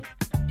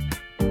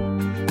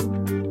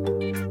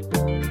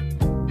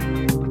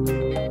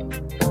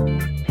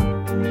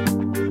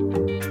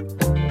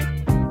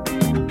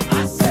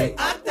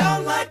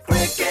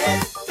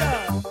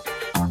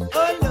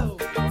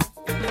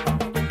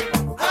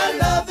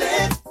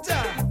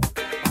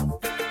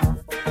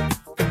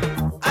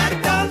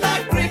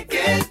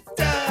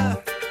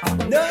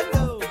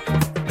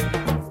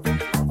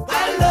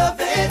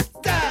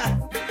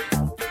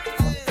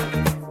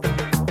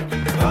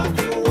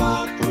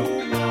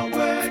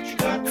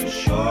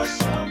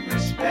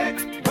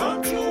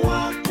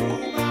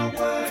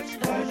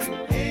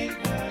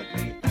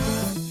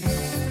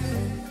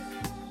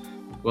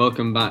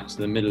Welcome back to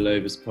the Middle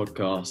Overs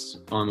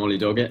podcast. I'm Ollie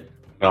Doggett.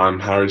 I'm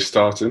Harry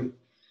Starton.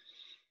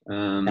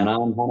 And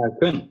I'm Hanno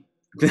Kuhn.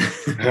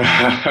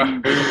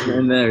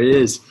 And there he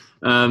is.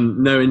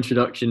 No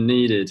introduction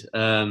needed.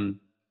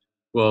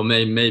 Well,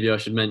 maybe I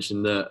should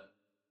mention that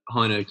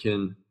Hanno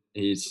Kuhn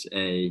is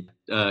a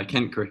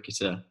Kent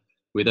cricketer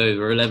with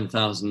over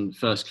 11,000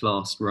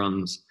 first-class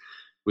runs,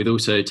 with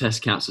also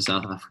Test caps for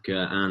South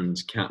Africa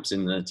and caps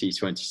in the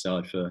T20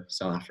 side for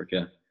South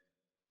Africa.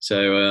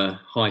 So,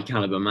 high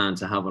caliber man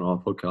to have on our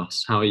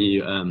podcast. How are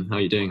you? How are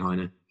you doing,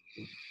 Heino?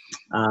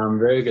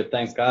 Very good,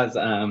 thanks, guys.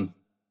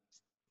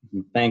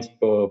 Thanks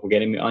for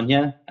getting me on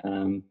here.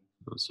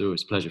 It's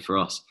always a pleasure for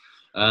us.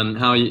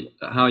 How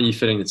are you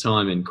filling the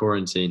time in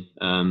quarantine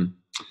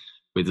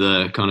with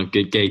the kind of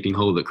good gaping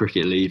hole that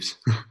cricket leaves?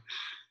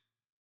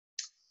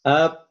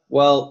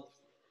 Well,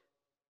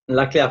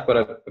 luckily I've got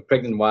a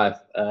pregnant wife,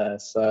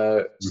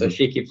 so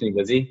she keeps me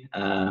busy.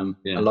 A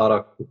lot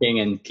of cooking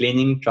and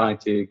cleaning, trying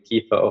to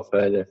keep her off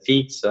her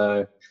feet.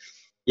 So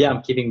yeah,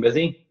 I'm keeping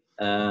busy.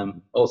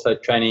 Also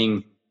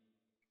training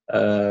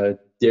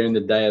during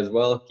the day as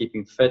well,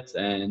 keeping fit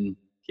and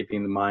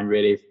keeping the mind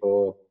ready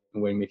for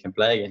when we can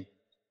play again.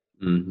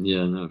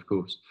 Yeah, no, of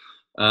course.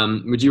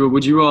 Would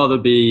you rather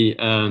be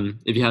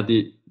if you had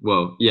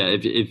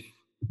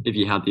if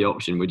you had the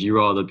option, would you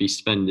rather be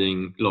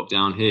spending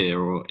lockdown here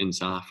or in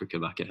South Africa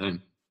back at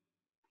home?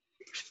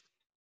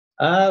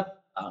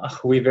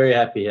 We're very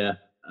happy here.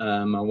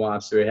 My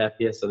wife's very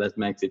happy here, so that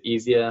makes it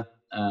easier.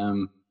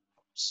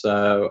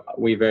 So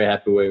we're very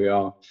happy where we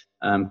are.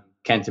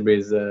 Canterbury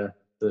is a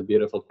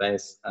beautiful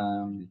place.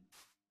 So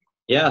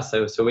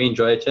we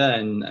enjoy it here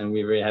and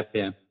we're very happy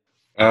here.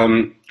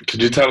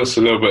 Could you tell us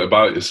a little bit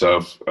about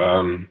yourself?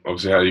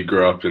 Obviously, how you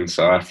grew up in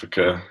South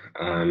Africa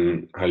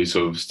and how you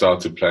sort of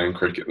started playing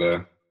cricket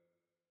there.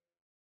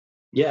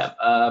 Yeah,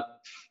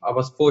 I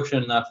was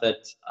fortunate enough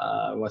that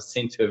I was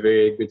sent to a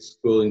very good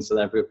school in South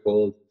Africa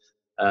called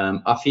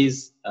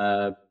Affies.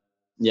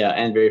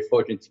 And very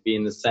fortunate to be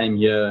in the same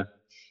year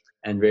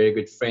and very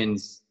good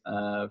friends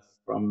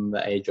from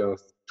the age of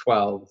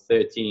 12,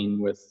 13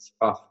 with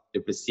Faf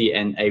du Plessis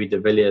and A.B. de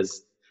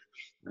Villiers.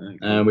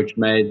 Which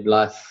made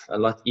life a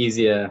lot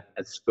easier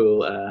at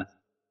school,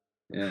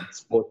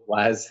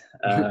 sport-wise.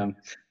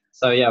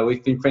 So yeah,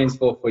 we've been friends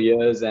for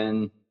years,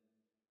 and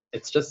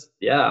it's just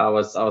I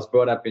was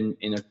brought up in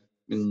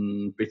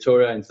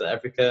Pretoria in South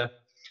Africa.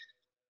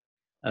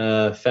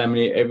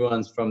 Family,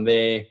 everyone's from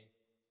there,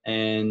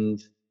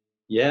 and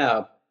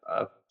I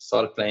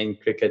started playing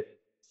cricket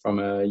from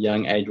a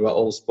young age,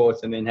 all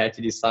sports, and then had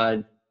to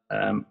decide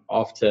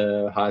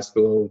after high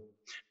school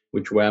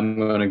which way I'm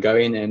going to go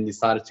in, and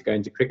decided to go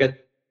into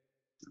cricket.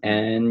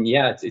 And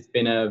it's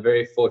been a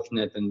very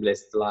fortunate and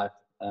blessed life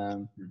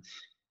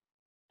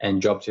and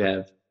job to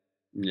have.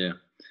 Yeah.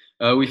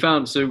 We've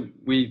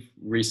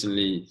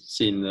recently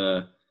seen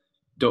the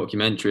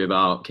documentary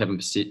about Kevin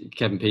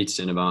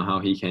Pietersen, about how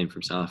he came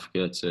from South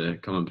Africa to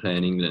come and play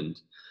in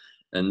England,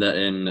 and that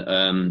in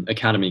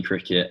academy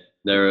cricket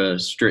there are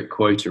strict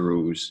quota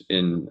rules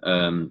in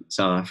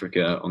South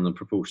Africa on the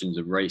proportions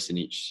of race in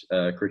each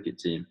cricket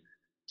team.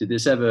 Did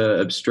this ever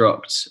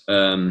obstruct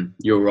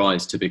your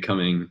rise to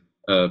becoming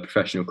a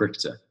professional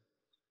cricketer?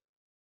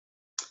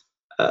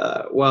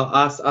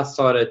 I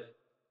started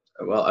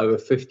over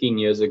 15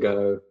 years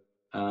ago,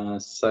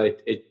 so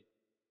it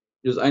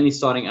was only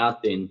starting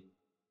out then.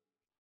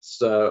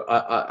 So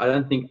I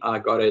don't think I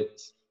got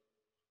it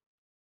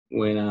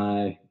when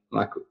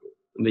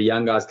the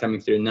young guys coming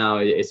through now.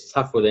 It's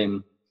tough for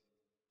them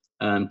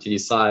to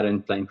decide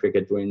on playing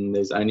cricket when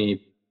there's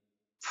only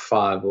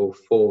 5 or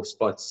 4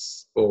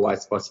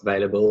 white spots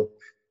available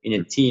in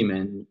a team,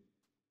 and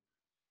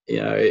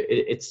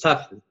it's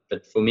tough.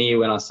 But for me,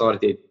 when I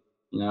started it,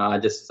 I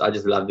just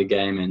love the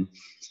game, and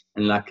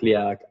luckily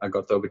I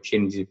got the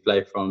opportunity to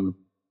play from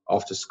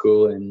after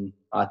school, and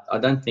I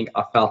don't think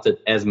I felt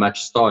it as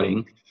much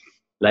starting.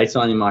 Later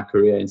on in my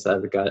career in South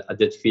Africa, I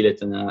did feel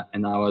it,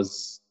 and I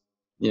was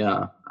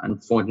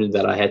unfortunate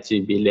that I had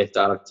to be left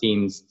out of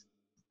teams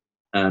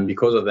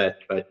because of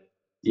that. But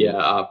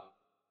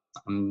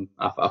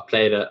I've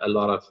played a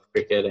lot of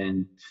cricket,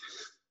 and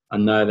I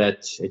know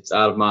that it's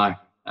out of my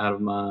I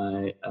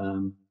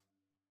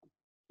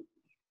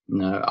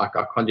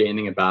can't do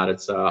anything about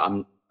it. So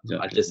I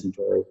just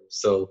enjoy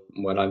still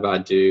whatever I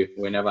do.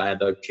 Whenever I had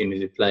the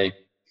opportunity to play,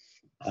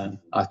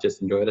 I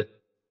just enjoyed it.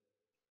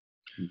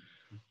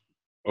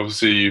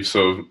 Obviously, you've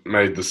sort of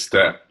made the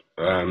step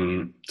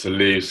to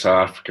leave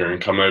South Africa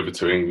and come over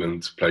to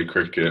England to play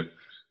cricket.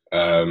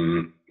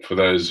 For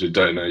those who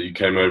don't know, you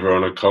came over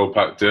on a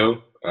Kolpak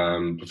deal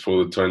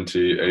before the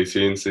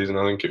 2018 season,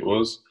 I think it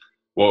was.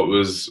 What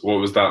was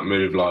that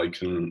move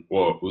like, and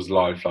what was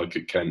life like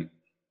at Kent?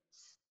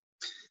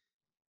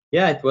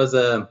 Yeah, it was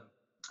I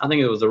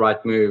think it was the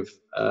right move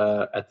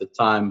at the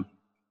time.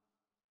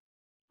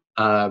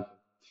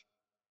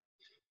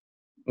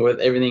 With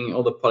everything,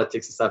 all the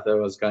politics and stuff that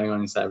was going on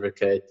in South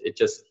Africa, it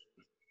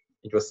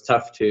was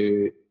tough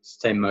to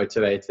stay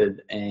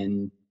motivated,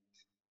 and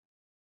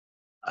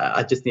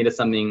I just needed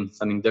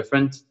something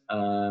different.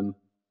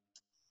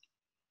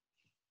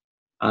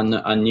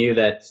 I knew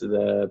that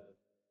the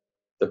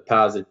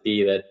powers that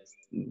be, that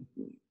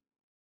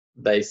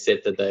they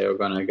said that they were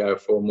going to go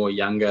for a more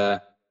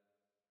younger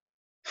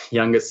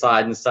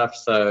side and stuff.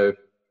 So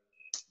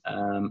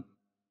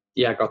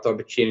I got the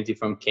opportunity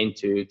from Kent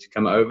to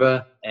come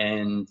over,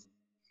 and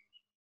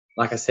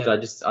like I said, I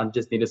just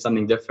needed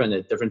something different,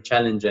 a different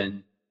challenge,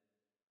 and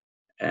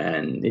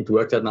it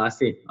worked out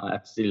nicely. I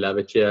absolutely love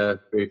it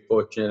here. Very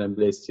fortunate and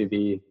blessed to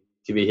be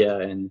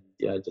here, and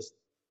just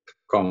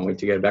can't wait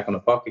to get back on the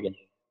park again.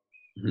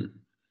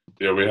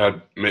 Yeah, we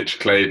had Mitch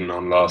Claydon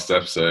on last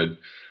episode,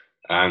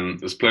 and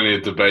there's plenty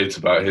of debate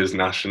about his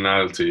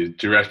nationality.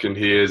 Do you reckon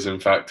he is in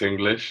fact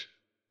English?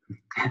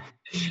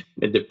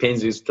 It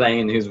depends who's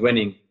playing and who's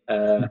winning.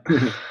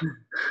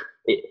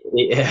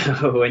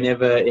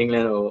 Whenever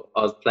England or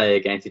Oz play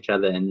against each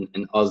other, and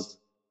Oz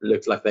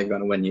looks like they're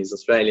going to win, he's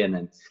Australian,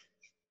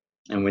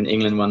 and when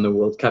England won the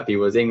World Cup, he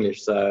was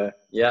English. So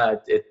yeah,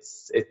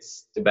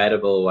 it's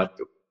debatable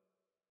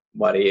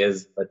what he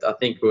is, but I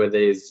think with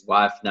his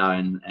wife now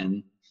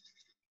and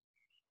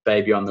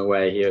baby on the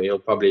way, he'll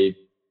probably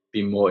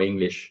be more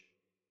English.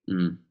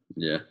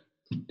 Yeah,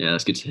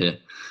 that's good to hear.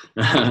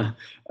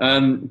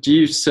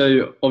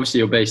 So obviously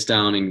you're based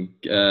down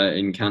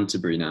in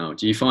Canterbury now.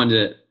 Do you find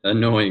it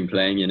annoying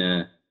playing in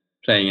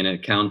a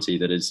county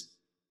that is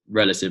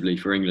relatively,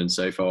 for England,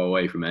 so far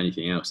away from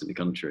anything else in the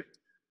country?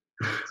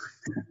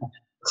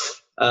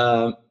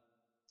 I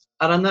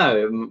don't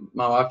know.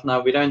 My wife and I,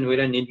 we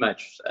don't need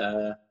much.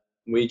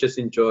 We just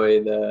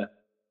enjoy the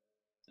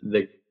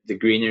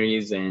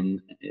greeneries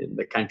and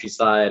the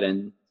countryside,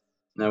 and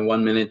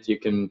 1 minute you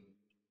can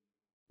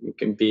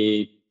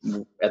be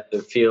at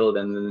the field,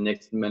 and then the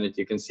next minute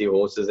you can see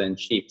horses and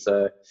sheep.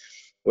 So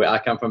where I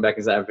come from back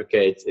in South Africa,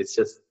 it's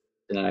just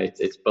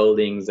it's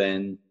buildings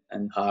and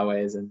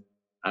highways, and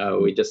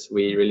we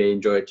really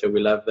enjoy it. So we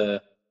love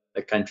the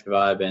country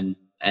vibe and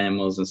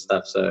animals and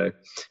stuff. So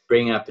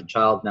bringing up a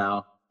child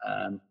now,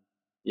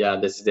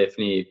 this is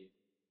definitely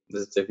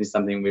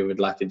something we would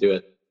like to do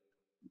it.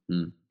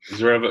 Do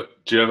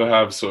you ever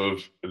have sort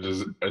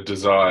of a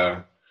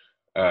desire,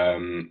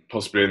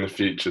 possibly in the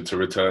future, to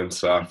return to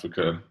South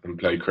Africa and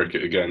play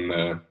cricket again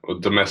there, or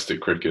domestic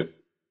cricket?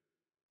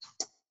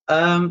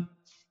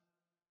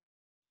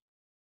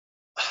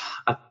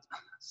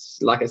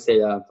 Like I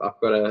said, I've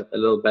got a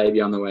little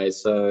baby on the way,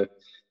 so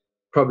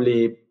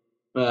probably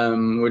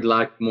would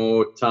like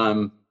more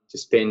time to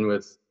spend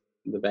with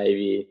the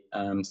baby.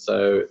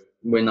 So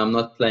when I'm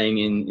not playing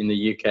in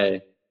the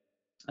UK,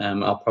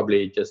 I'll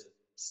probably just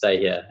stay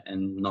here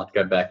and not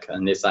go back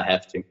unless I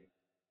have to.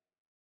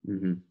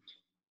 Mm-hmm.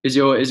 Is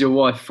your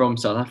wife from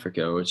South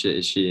Africa, or is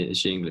she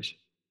English?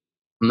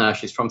 No,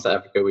 she's from South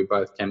Africa. We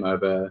both came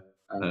over.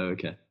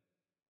 Okay.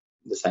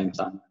 The same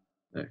time.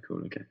 Oh,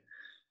 cool. Okay.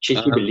 She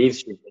believes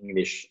she's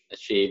English.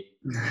 She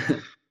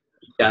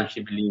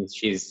believes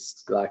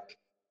she's like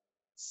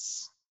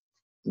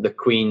the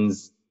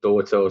Queen's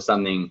daughter or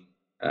something.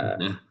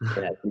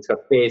 She's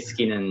got fair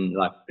skin and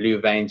like blue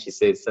veins, she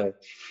says. So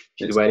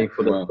she's waiting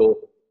for the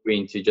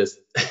Queen to just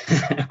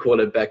call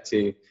her back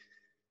to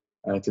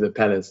the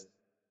palace.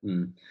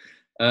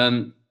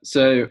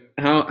 So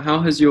how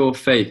has your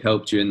faith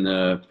helped you in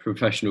the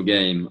professional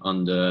game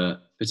under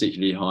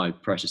particularly high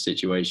pressure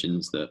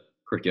situations that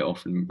cricket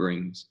often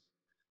brings?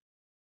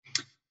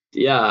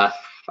 Yeah,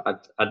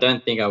 I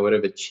don't think I would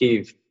have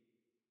achieved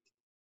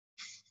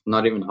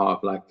not even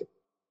half, like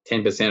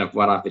 10% of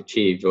what I've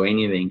achieved or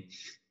anything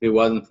if it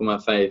wasn't for my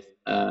faith.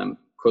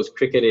 Because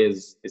cricket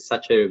is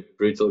such a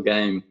brutal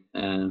game.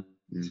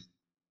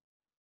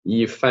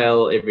 You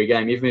fail every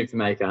game, even if you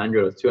make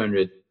 100 or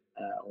 200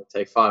 or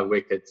take 5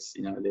 wickets.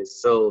 There's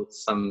still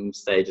some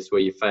stages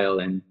where you fail,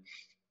 and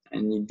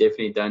you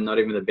definitely don't. Not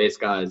even the best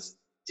guys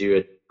do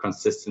it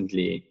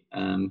consistently.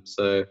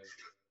 So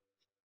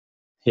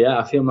yeah,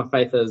 I feel my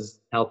faith has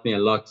helped me a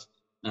lot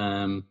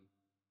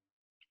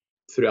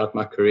throughout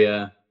my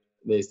career.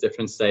 There's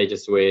different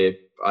stages where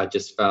I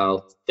just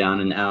felt down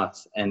and out,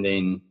 and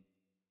then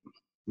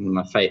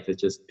my faith has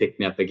just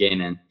picked me up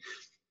again,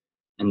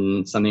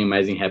 and something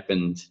amazing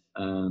happened.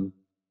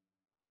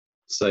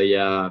 So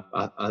yeah,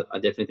 I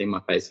definitely think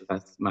my faith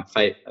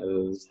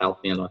has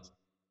helped me a lot.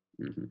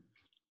 Mm-hmm. Do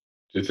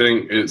you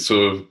think it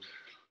sort of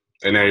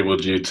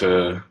enabled you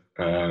to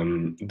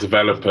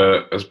develop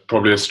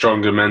probably a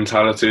stronger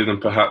mentality than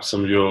perhaps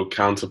some of your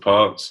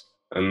counterparts,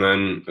 and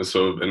then it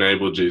sort of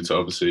enabled you to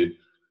obviously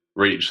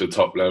reach the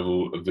top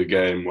level of the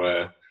game,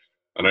 where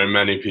I know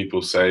many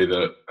people say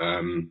that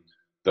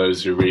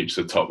those who reach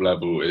the top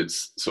level,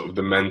 it's sort of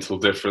the mental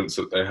difference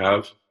that they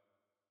have?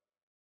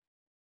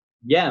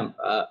 Yeah,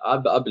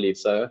 I believe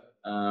so.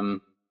 I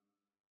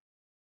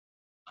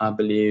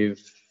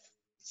believe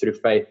through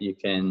faith you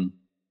can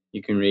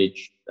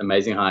reach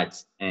amazing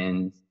heights,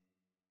 and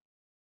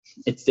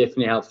it's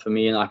definitely helped for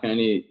me. And I can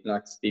only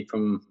speak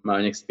from my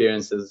own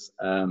experiences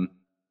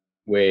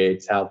where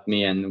it's helped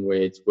me and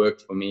where it's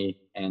worked for me.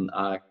 And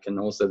I can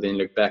also then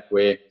look back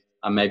where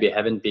I maybe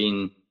haven't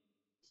been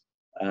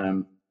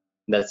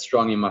that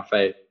strong in my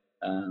faith,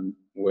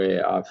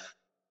 where I've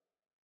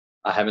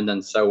I haven't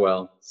done so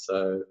well.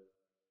 So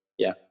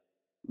yeah.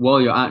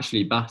 While you're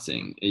actually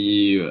batting, are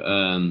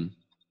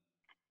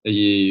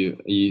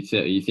you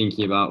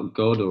thinking about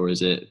God, or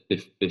is it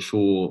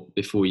before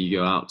you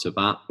go out to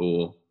bat,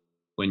 or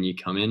when you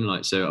come in?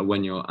 Like, so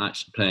when you're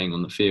actually playing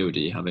on the field, are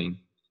you having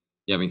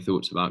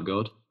thoughts about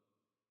God?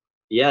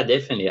 Yeah,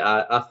 definitely.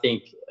 I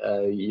think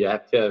you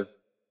have to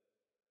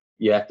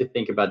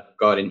think about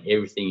God in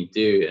everything you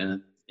do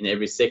and in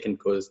every second,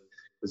 because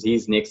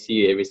He's next to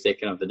you every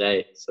second of the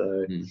day.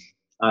 So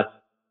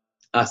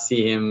I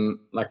see Him,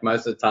 like,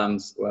 most of the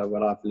times. Well,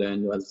 what I've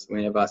learned was,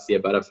 whenever I see a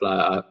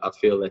butterfly, I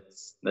feel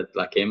that's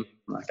like Him.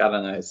 Like, I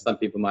don't know, some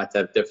people might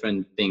have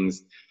different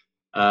things,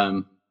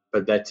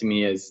 but that to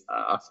me is,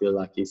 I feel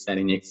like He's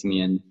standing next to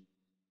me,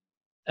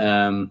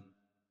 and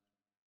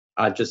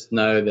I just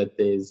know that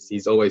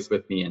He's always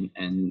with me, and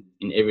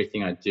in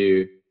everything I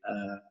do,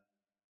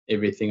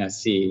 everything I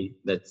see,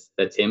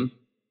 that's Him.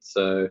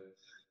 So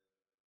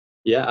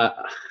yeah,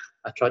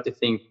 I try to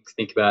think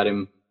about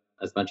Him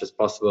as much as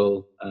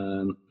possible,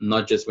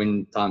 not just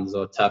when times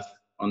are tough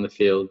on the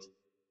field,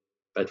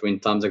 but when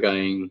times are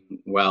going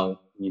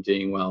well, you're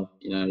doing well,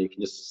 you can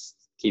just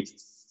keep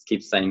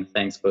saying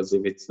thanks, because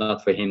if it's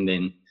not for Him,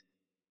 then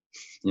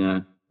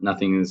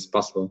nothing is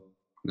possible.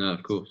 No,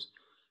 of course.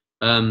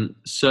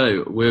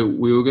 So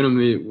we're gonna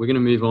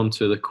move on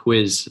to the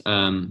quiz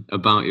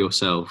about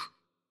yourself,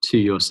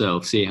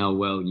 see how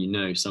well you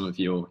know some of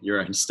your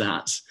own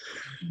stats.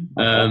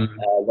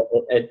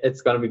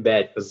 It's gonna be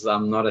bad, because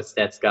I'm not a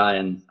stats guy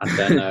and I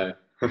don't know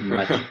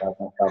much about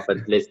myself, but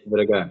let's give it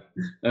a go.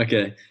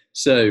 Okay,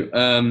 so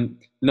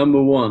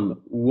number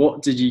one,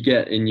 what did you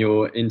get in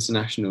your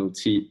international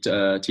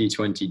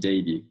T20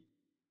 debut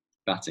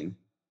batting?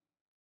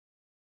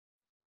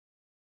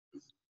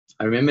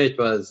 I remember it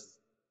was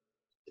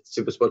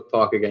Supersport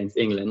Park against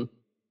England,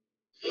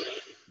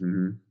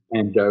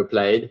 and Joe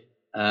played.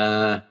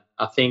 I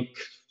think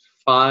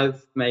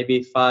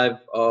maybe five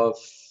of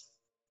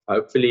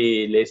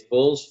hopefully less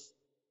balls.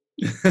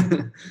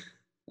 I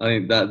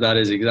think that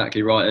is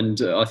exactly right,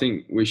 and I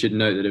think we should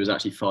note that it was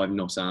actually 5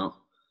 not out.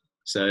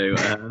 So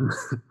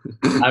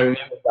I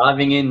remember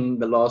diving in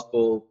the last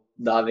ball,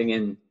 diving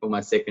in for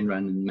my second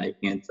run and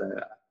making it.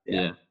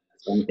 Yeah.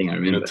 That's one thing I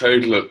remember.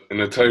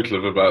 In a total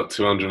of about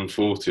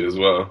 240 as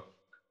well.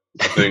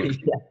 I think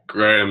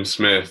Graham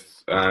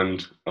Smith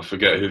and I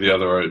forget who the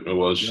other opener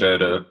was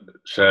shared a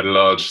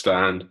large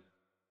stand.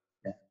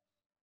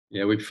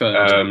 Yeah, we prefer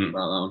about that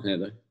one here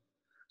though.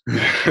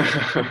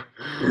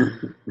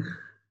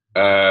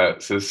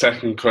 So the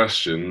second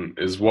question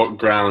is, what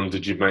ground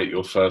did you make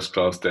your first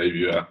class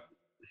debut at?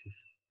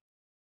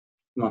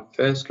 My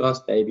first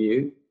class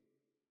debut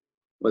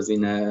was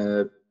in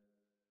a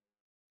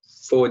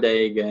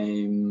 4-day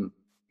game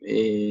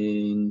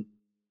in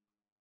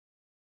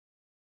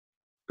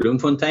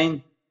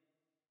Bloemfontein,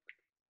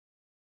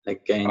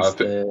 against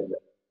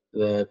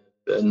the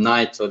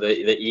Knights or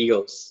the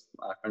Eagles.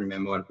 I can't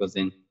remember what it was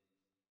in.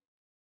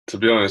 To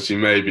be honest, you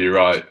may be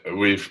right.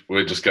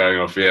 We're just going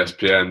off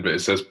ESPN, but it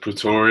says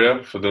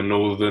Pretoria for the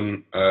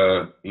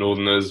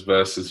Northerners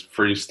versus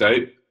Free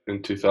State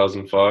in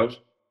 2005.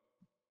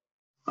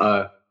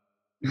 Okay.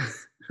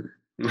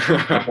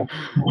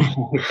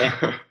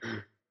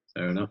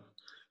 Fair enough.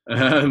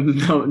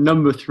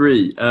 Number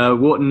 3.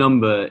 What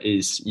number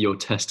is your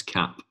test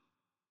cap?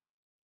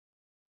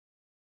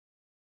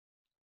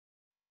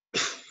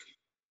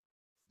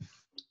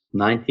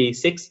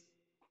 '96,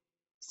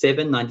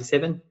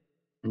 97,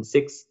 and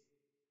 6.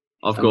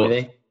 I've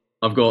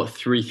got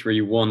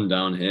 331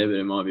 down here, but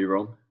it might be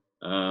wrong.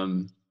 I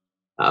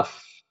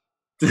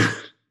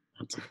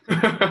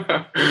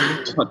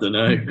don't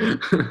know.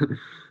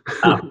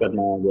 I've got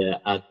no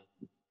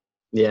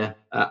idea.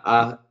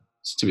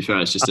 To be fair,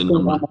 it's just a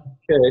number.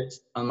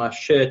 On my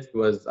shirt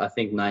was, I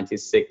think,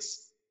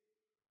 96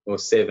 or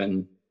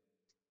 7,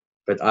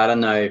 but I don't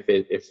know if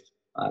it's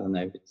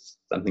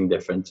something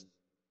different.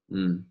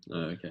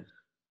 Okay.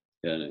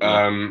 Yeah.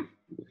 No.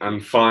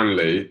 And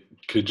finally,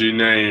 could you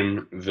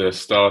name the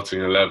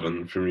starting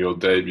 11 from your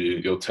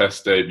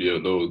test debut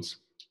at Lords?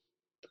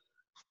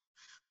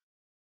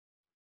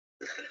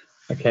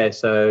 Okay,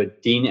 so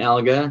Dean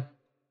Elgar.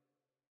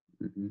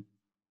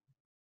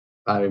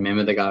 I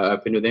remember the guy who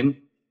opened with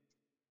him.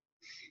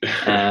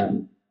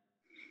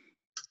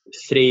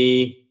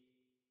 3,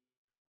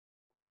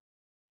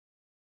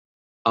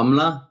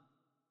 Amla.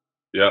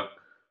 Yeah.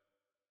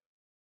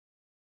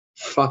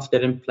 Faf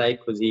didn't play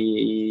because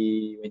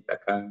he went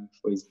back home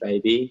for his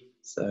baby.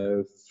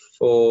 So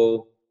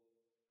 4.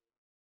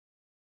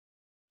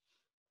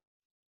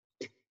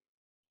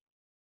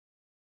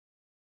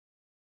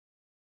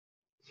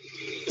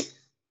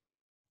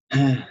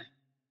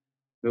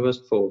 Who was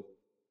 4?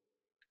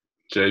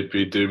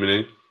 JP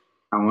Duminy.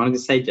 I wanted to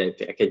say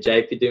JP. Okay,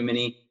 JP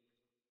Duminy.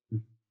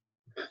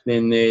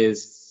 Then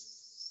there's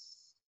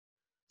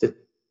the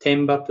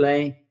Temba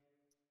play.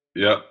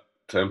 Yeah,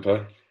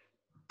 Temba.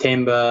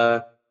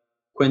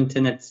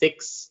 Quinton at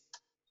 6.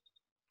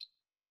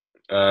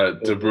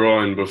 De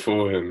Bruyne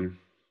before him.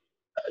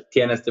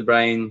 Tianis De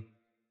Bruyne,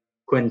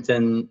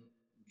 Quinton,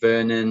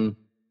 Vernon.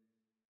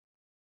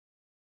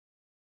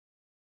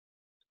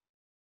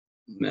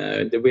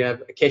 Did we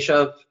have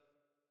Keshav?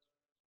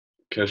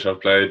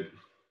 Keshav played.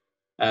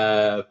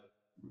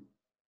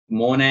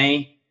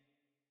 Mornay.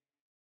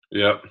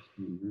 Yep.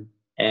 Mhm.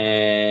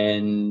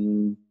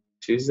 And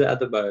who's the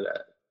other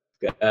bowler?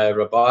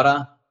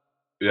 Rabada.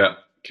 Yeah.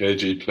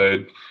 KG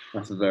played.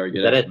 That's a very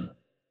good. That it?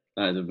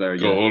 That is a very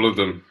Got good. all of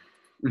them.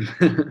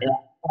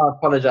 I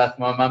apologize.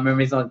 My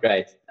memory's not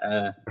great.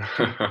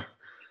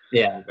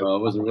 Yeah. Well,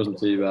 it wasn't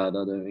too bad,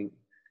 I don't think.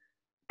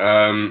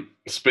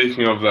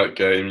 Speaking of that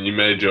game, you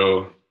made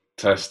your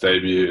Test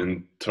debut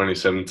in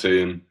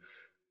 2017.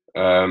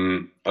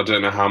 I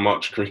don't know how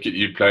much cricket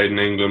you played in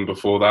England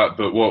before that,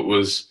 but what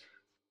was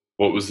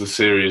the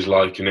series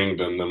like in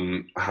England,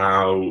 and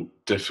how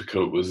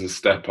difficult was the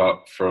step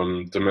up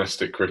from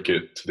domestic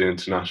cricket to the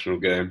international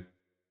game?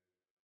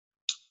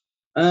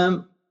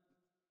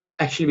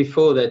 Actually,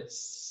 before that,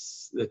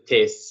 the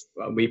Test,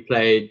 we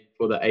played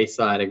for the A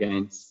side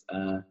against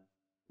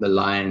the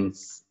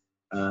Lions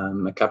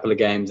a couple of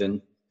games,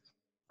 and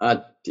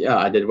I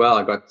did well.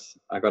 I got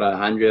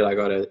 100. I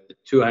got a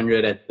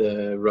 200 at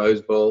the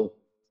Rose Bowl,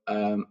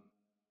 and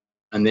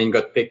then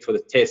got picked for the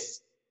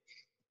Test.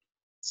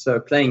 So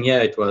playing here,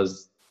 it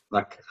was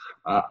like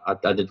I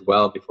did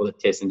well before the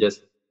Test, and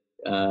just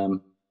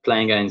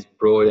playing against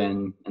Broad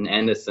and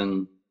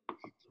Anderson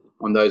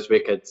on those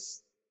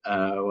wickets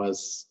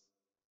was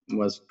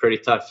pretty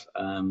tough.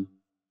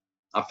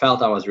 I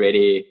felt I was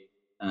ready.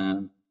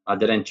 I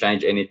didn't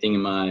change anything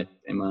in my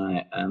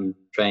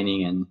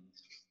training and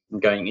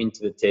going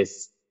into the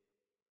Test.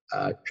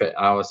 I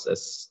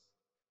was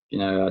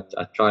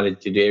I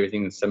tried to do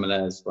everything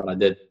similar as what I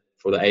did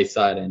for the A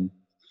side, and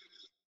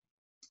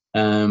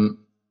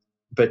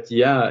but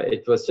yeah,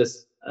 it was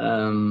just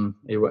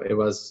it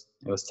was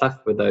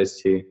tough with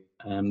those two.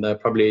 They're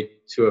probably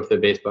two of the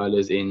best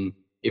bowlers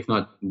if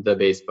not the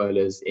best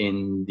bowlers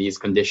in these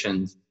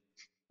conditions.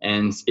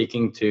 And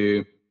speaking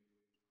to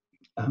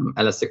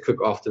Alistair Cook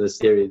after the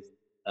series,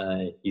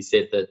 he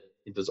said that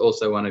it was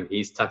also one of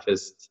his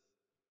toughest,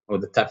 or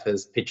the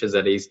toughest pitches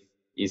that he's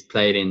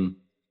played in.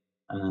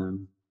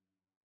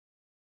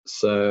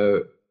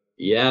 So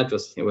yeah,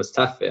 it was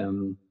tough.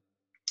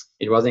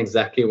 It wasn't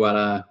exactly what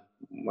I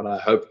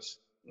hoped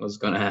was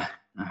gonna.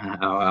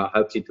 How I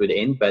hoped it would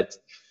end, but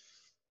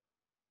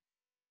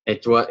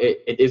it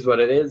is what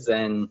it is,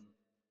 and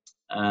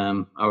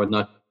I would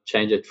not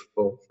change it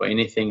for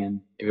anything. And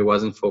if it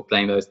wasn't for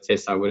playing those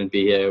tests, I wouldn't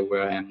be here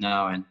where I am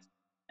now and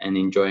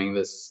enjoying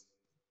this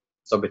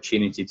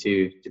opportunity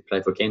to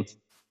play for Kent.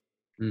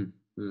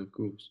 Of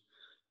course.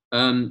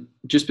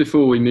 Just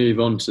before we move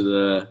on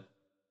to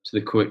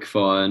the quick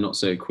fire, not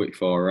so quick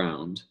fire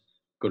round,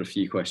 got a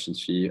few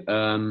questions for you.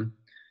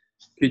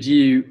 Could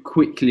you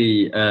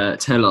quickly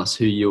tell us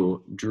who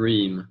your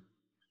dream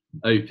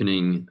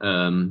opening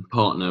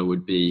partner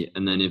would be,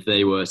 and then if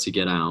they were to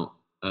get out,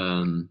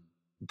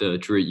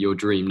 your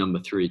dream number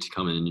 3 to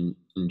come in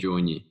and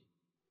join you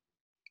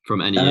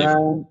from any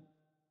area?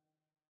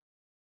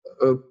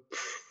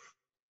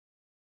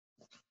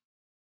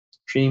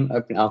 Dream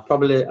open. I'll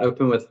probably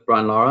open with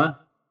Brian Lara,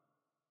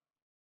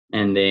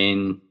 and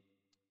then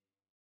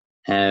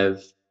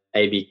have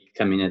AB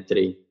come in at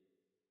 3.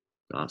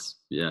 That's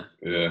yeah.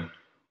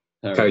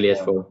 Kohli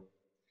at 4.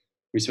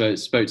 We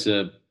spoke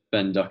to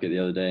Ben Duckett the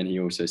other day, and he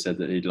also said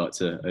that he'd like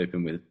to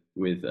open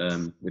with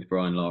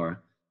Brian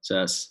Lara. So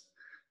that's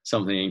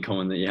something in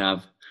common that you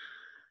have.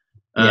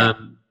 Yeah.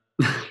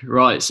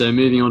 Right. So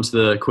moving on to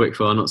the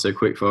quickfire, not so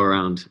quickfire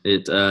round.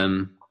 It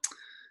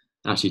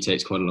actually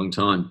takes quite a long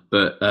time,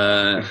 but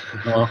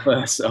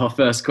our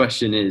first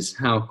question is: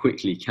 how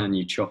quickly can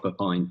you chop a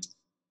pint?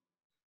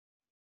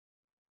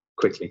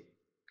 Quickly.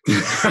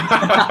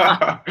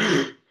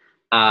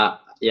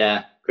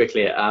 Yeah,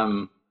 quickly.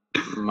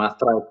 My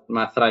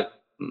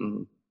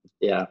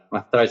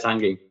throat's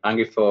hungry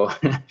for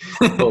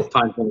for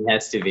punting. It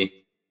has to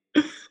be.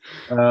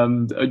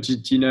 Do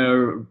you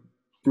know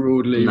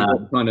broadly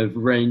what kind of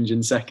range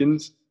in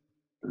seconds?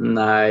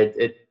 No,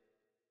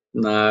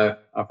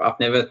 I've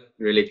never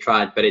really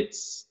tried, but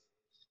it's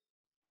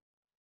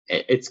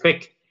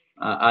quick.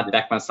 I'd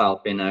back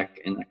myself in a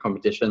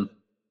competition.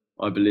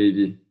 I believe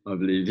you.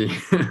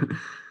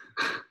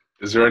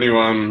 Is there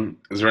anyone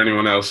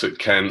else at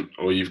Kent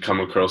or you've come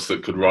across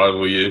that could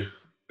rival you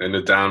in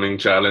the Downing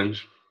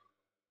Challenge?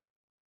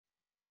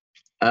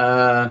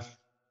 I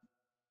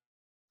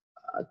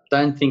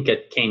don't think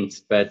at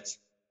Kent, but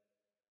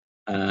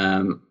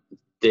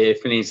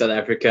definitely in South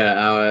Africa.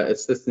 Our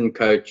assistant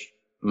coach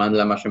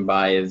Mandla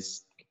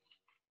Mashambai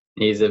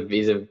he's a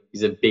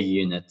big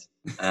unit,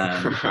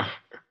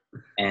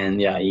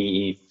 and yeah,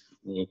 he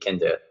can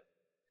do it.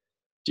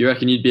 Do you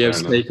reckon you'd be able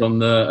to take on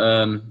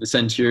the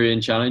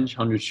Centurion Challenge,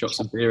 100 shots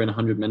of beer in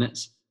 100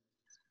 minutes?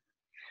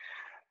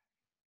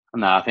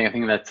 No, I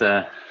think that's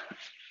a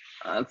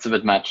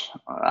bit much.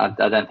 I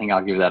don't think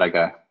I'll give that a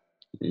go.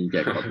 You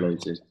get quite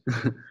bloated.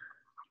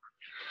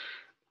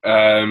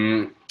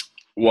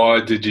 Why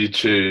did you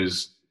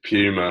choose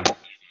Puma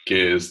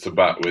gears to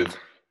bat with?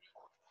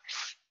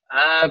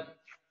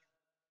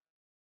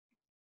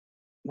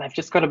 they've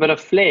just got a bit of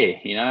flair,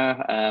 you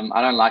know.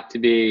 I don't like to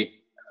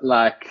be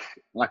like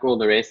all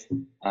the rest.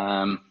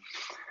 I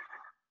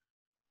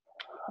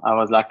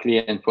was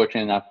luckily and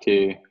fortunate enough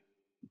to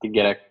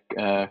get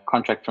a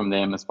contract from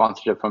them, a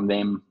sponsorship from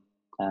them,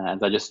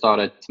 as I just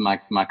started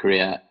my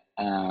career.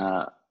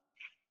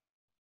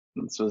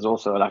 This was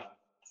also like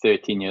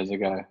 13 years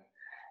ago,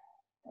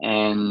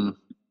 and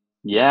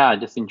yeah, I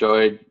just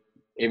enjoyed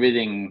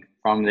everything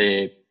from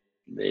the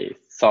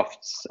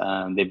softs.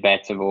 Their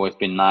bats have always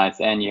been nice,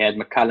 and you had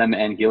McCullum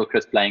and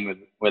Gilchrist playing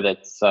with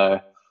it. So,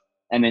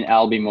 and then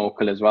Albie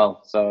Morkel as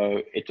well.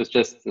 So it was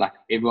just like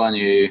everyone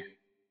who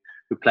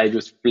played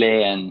with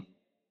flair, and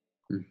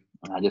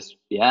it just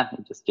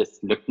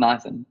looked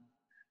nice. And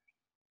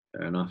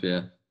fair enough,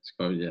 yeah. It's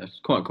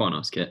quite a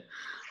nice kit.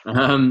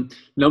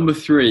 Number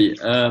 3,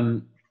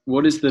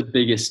 what is the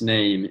biggest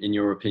name in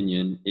your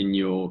opinion in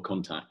your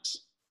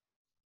contacts?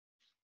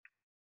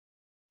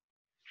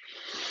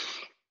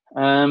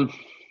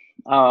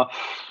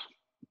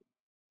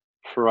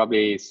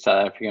 Probably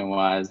South African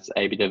wise,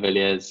 AB de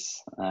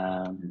Villiers,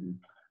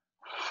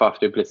 Faf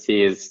du Plessis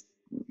is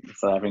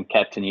South African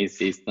captain. He's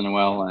done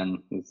well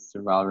and he's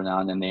well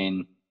renowned. And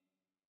then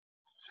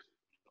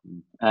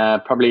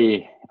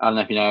probably, I don't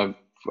know if you know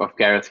of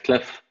Gareth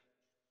Cliff.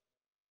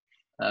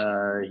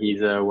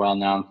 He's a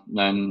well-renowned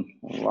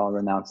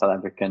South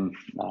African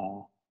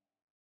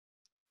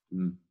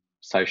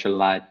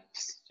socialite.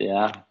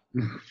 Yeah.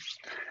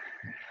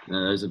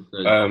 Those are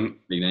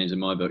big names in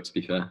my book, to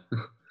be fair.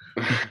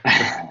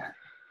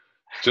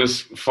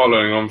 Just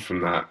following on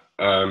from that,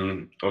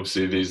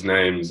 obviously these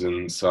names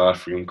in South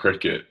African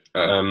cricket,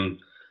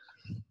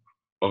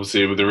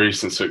 obviously with the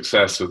recent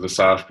success of the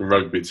South African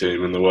rugby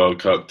team in the World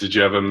Cup, did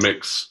you ever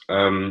mix,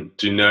 do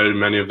you know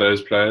many of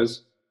those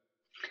players?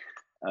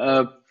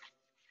 I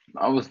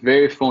was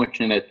very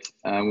fortunate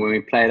when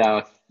we played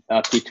our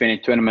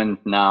T20 tournament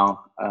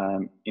now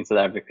in South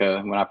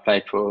Africa, when I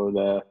played for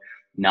the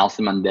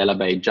Nelson Mandela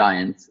Bay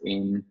Giants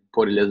in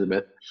Port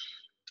Elizabeth,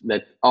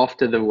 that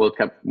after the World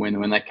Cup,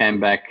 when they came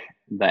back,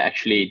 they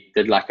actually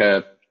did like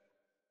a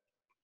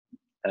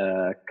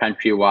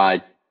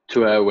countrywide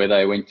tour where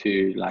they went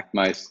to like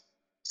most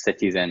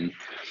cities and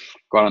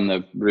got on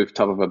the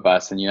rooftop of a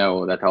bus and, you know,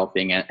 all that whole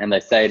thing. And they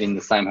stayed in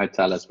the same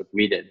hotel as what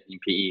we did in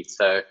PE.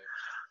 So,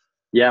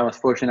 yeah, I was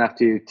fortunate enough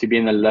to be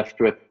in the lift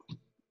with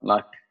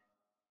like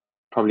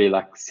probably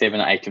like 7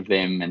 or 8 of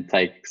them and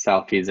take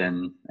selfies.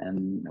 And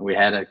we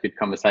had a good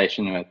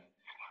conversation with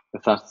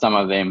some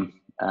of them.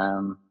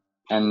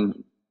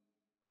 And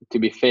to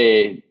be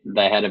fair,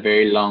 they had a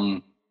very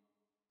long,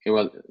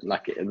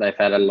 they've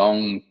had a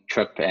long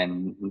trip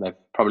and they've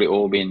probably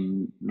all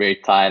been very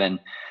tired and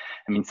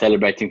I mean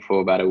celebrating for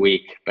about a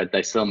week, but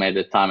they still made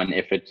the time and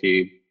effort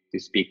to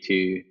speak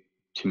to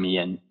me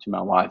and to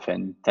my wife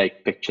and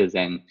take pictures.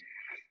 And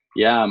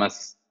yeah, I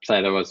must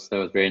say that was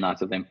very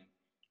nice of them.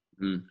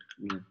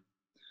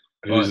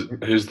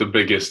 Who's the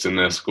biggest in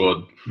their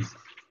squad?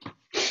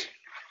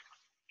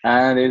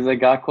 There's a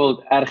guy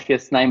called Archie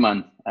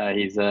Snyman.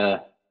 He's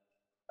a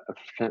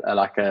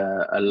lock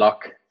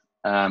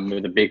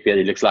with a big beard.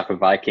 He looks like a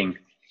Viking.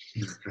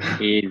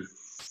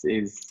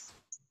 He's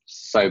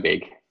so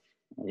big.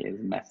 He is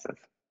massive.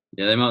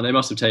 Yeah, they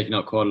must have taken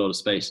up quite a lot of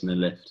space in the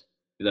lift.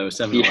 There were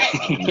 7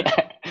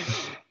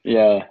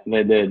 Yeah,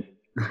 they did.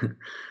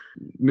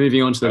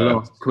 Moving on to the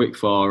last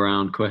quickfire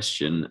round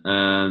question.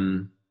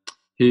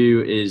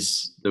 Who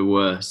is the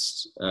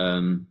worst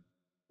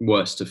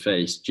to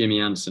face,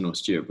 Jimmy Anderson or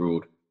Stuart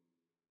Broad?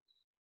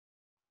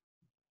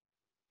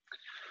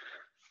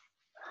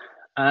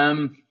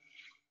 I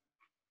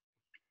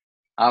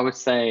would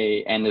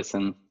say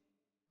Anderson.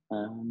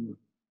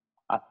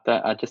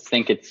 I just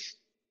think it's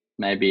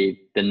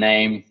maybe the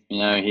name. You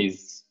know,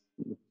 he's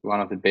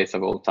one of the best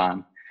of all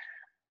time,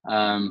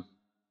 and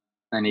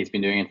he's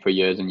been doing it for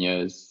years and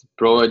years.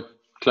 Broad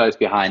close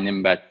behind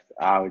him, but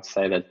I would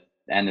say that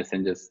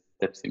Anderson just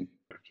tips him.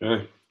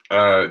 Okay.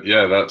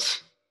 Yeah,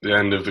 that's the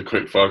end of the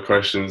quickfire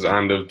questions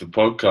and of the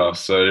podcast.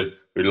 So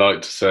we'd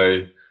like to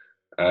say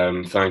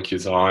thank you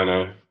to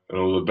Heino and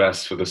all the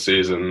best for the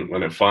season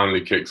when it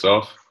finally kicks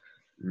off.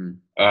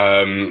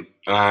 And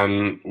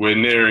we're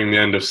nearing the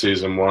end of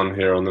season 1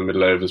 here on the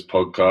Middle Overs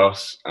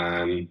podcast.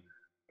 And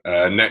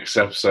next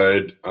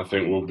episode, I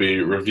think we'll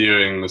be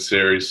reviewing the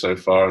series so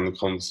far and the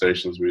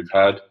conversations we've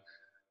had.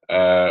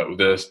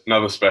 There's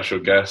another special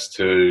guest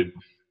who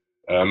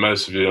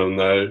most of you will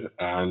know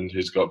and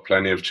who's got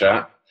plenty of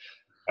chat.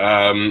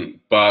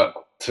 But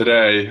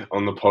today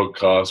on the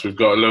podcast, we've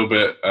got a little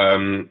bit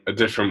a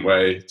different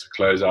way to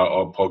close out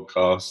our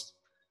podcast.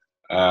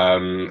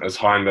 As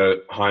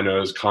Heino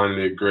has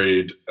kindly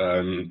agreed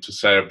to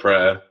say a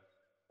prayer,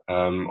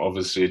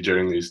 obviously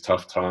during these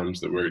tough times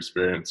that we're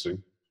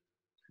experiencing.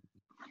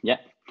 Yeah.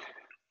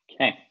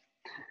 Okay.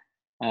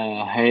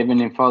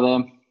 Heavenly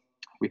Father,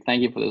 we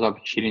thank you for this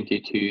opportunity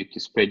to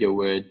spread your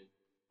word.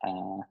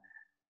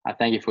 I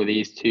thank you for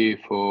these two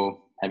for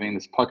having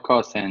this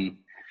podcast and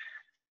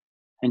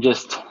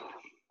just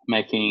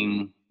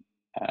making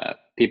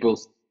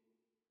people's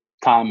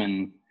time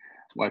and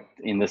what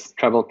in this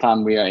troubled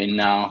time we are in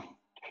now,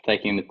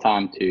 taking the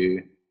time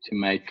to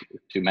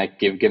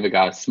give a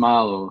guy a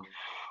smile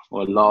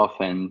or laugh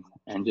and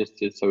just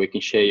so we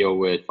can share your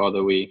word.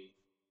 Father, we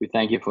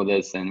thank you for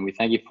this, and we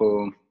thank you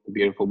for the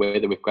beautiful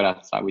weather we've got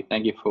outside. We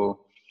thank you for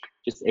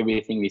just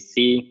everything we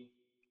see,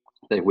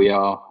 that we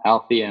are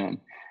healthy, and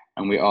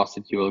we ask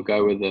that you will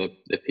go with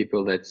the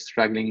people that's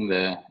struggling,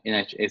 the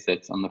NHS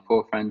that's on the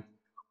forefront.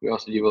 We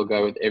ask that you will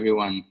go with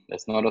everyone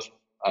that's not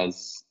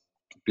as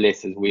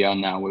blessed as we are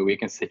now, where we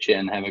can sit here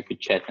and have a good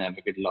chat and have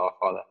a good laugh,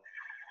 Father.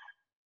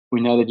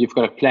 We know that you've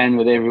got a plan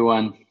with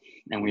everyone,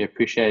 and we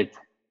appreciate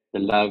the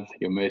love,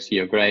 your mercy,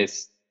 your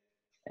grace,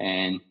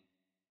 and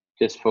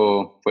just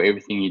for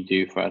everything you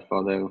do for us,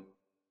 Father.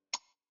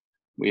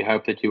 We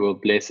hope that you will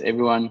bless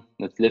everyone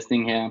that's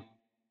listening here,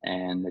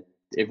 and that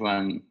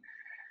everyone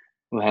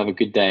will have a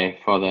good day,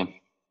 Father.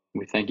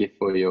 We thank you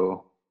for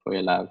your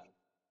love,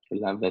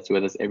 your love that's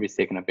with us every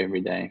second of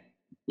every day.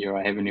 You're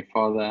our Heavenly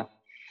Father,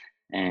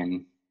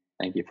 and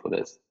thank you for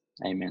this.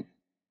 Amen.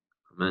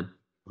 Amen.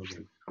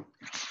 Okay.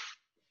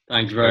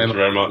 Thank you very Thank you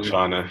very much,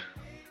 Arno.